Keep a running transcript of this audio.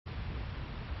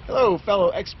Hello,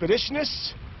 fellow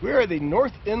expeditionists. We are the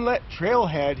North Inlet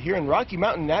Trailhead here in Rocky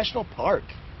Mountain National Park.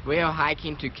 We are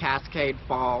hiking to Cascade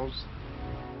Falls.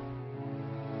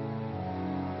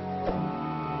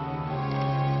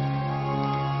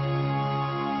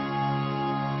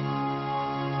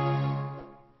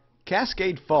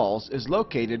 Cascade Falls is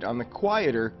located on the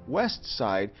quieter west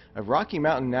side of Rocky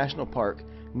Mountain National Park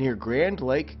near Grand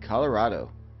Lake,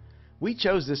 Colorado. We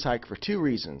chose this hike for two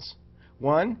reasons.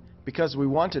 One, because we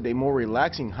wanted a more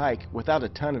relaxing hike without a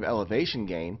ton of elevation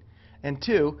gain, and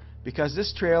two, because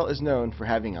this trail is known for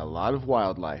having a lot of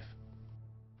wildlife.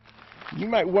 You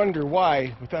might wonder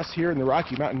why, with us here in the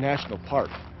Rocky Mountain National Park,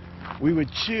 we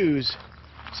would choose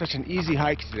such an easy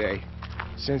hike today,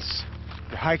 since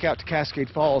the hike out to Cascade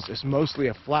Falls is mostly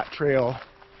a flat trail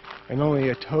and only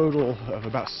a total of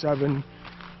about 7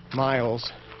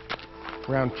 miles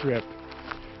round trip.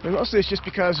 And mostly it's just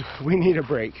because we need a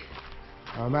break.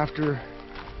 After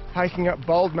hiking up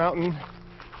Bald Mountain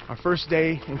our first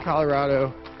day in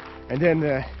Colorado, and then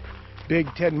the big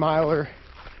 10-miler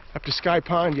up to Sky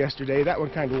Pond yesterday, that one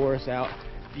kind of wore us out.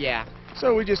 Yeah.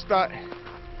 So we just thought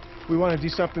we want to do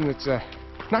something that's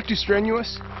not too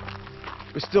strenuous,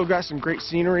 but still got some great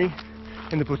scenery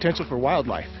and the potential for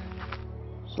wildlife.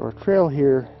 So our trail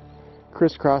here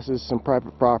crisscrosses some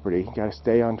private property. You gotta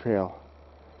stay on trail.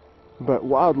 But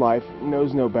wildlife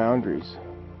knows no boundaries.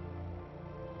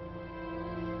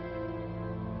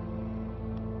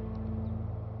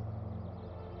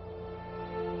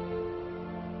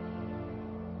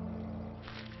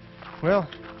 Well,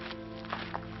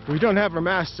 we don't have our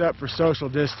masks up for social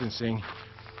distancing.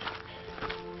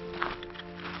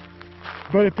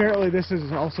 But apparently this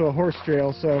is also a horse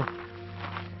trail, so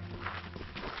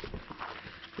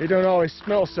they don't always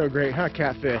smell so great, huh,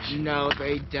 catfish? No,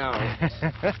 they don't.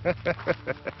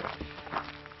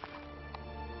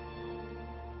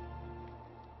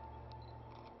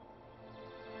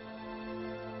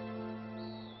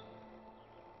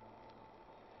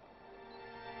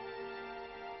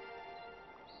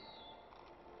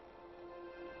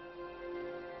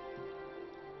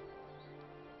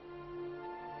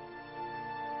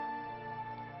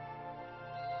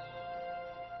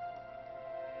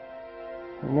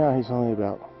 Right now he's only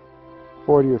about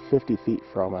 40 or 50 feet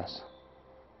from us.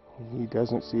 He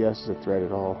doesn't see us as a threat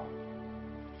at all.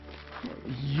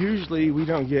 Usually we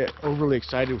don't get overly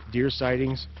excited with deer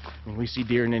sightings. When we see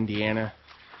deer in Indiana,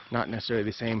 not necessarily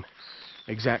the same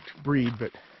exact breed,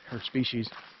 but or species.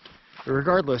 But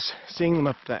regardless, seeing them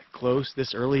up that close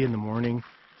this early in the morning,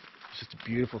 it's just a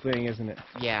beautiful thing, isn't it?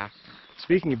 Yeah.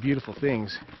 Speaking of beautiful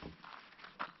things,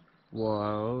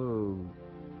 whoa.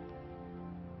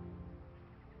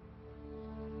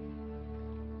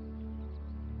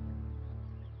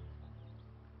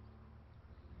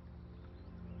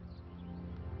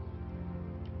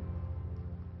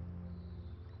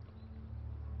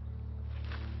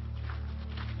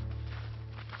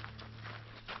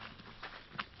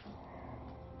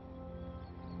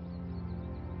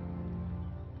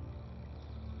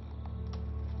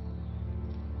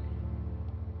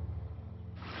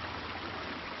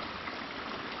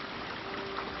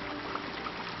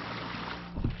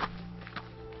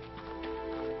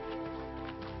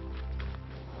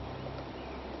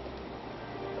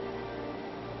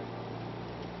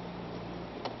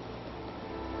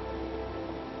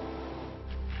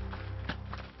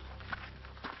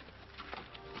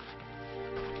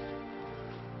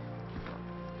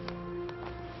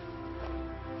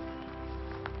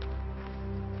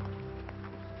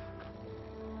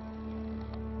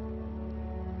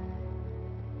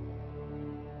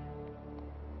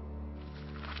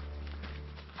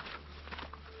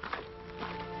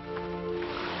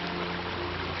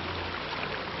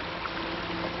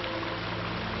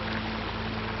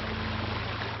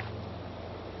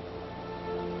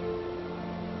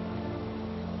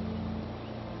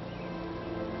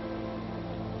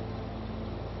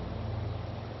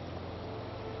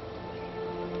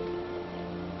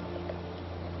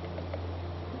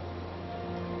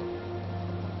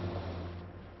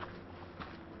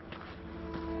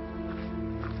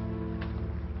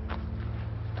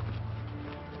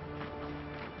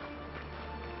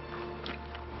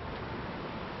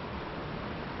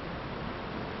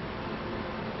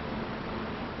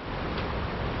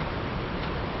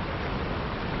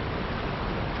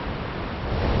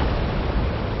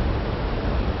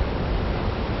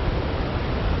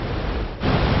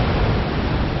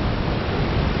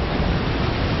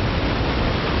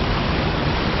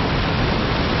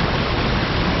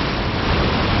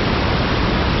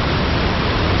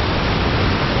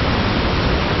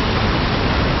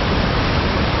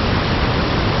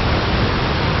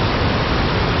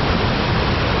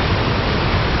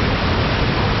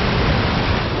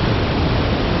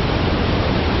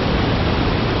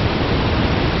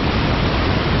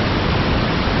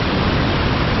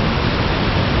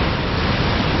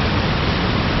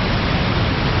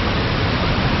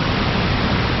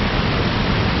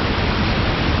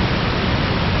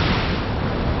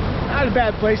 a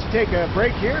bad place to take a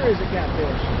break here, is it, Catfish?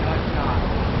 No, it's not.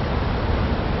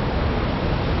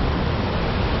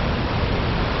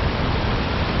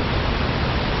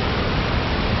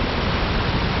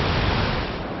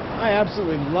 I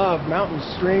absolutely love mountain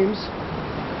streams.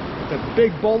 The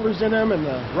big boulders in them and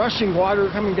the rushing water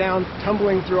coming down,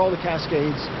 tumbling through all the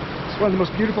cascades. It's one of the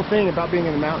most beautiful things about being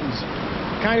in the mountains.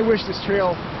 I kind of wish this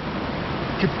trail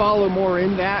could follow more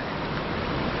in that,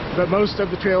 but most of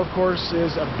the trail, of course,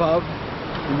 is above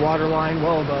the water line,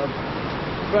 well above.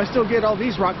 But I still get all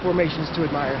these rock formations to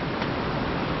admire.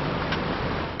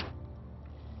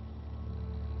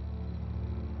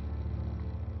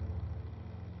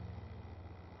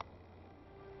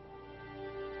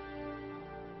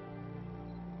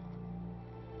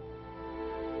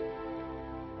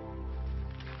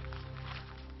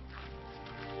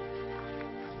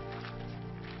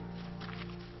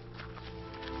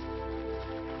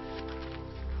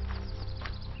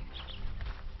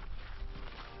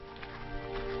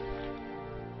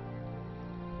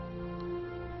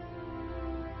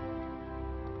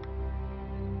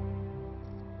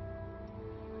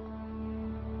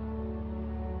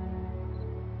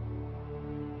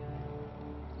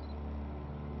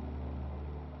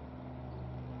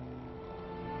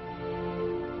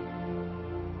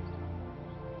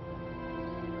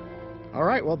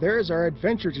 Alright, well there's our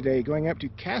adventure today, going up to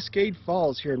Cascade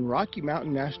Falls here in Rocky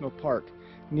Mountain National Park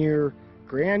near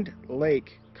Grand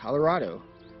Lake, Colorado.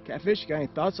 Catfish, you got any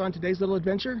thoughts on today's little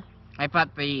adventure? I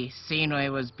thought the scenery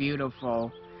was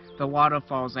beautiful. The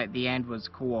waterfalls at the end was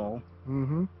cool.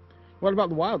 What about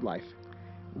the wildlife?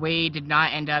 We did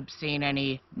not end up seeing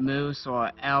any moose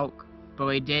or elk, but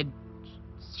we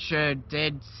sure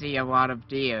did see a lot of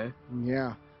deer.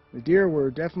 Yeah, the deer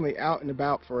were definitely out and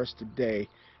about for us today.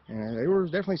 And there were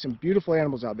definitely some beautiful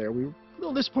animals out there. We were a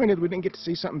little disappointed we didn't get to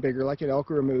see something bigger like an elk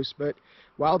or a moose, but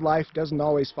wildlife doesn't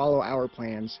always follow our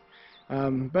plans.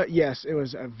 But yes, it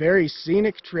was a very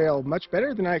scenic trail, much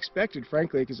better than I expected,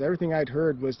 frankly, because everything I'd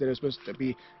heard was that it was supposed to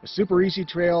be a super easy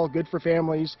trail, good for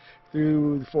families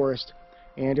through the forest.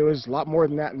 And it was a lot more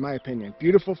than that, in my opinion.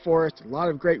 Beautiful forest, a lot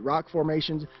of great rock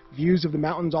formations, views of the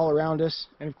mountains all around us,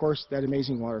 and of course that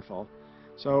amazing waterfall.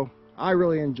 So I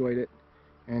really enjoyed it.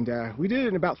 And we did it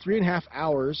in about 3.5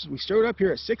 hours. We showed up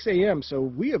here at 6 a.m., so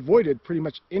we avoided pretty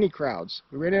much any crowds.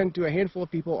 We ran into a handful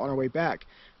of people on our way back,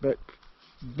 but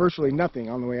virtually nothing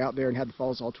on the way out there, and had the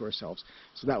falls all to ourselves.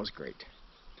 So that was great.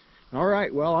 All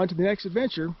right, well, on to the next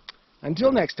adventure.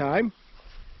 Until next time,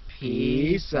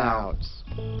 Peace out.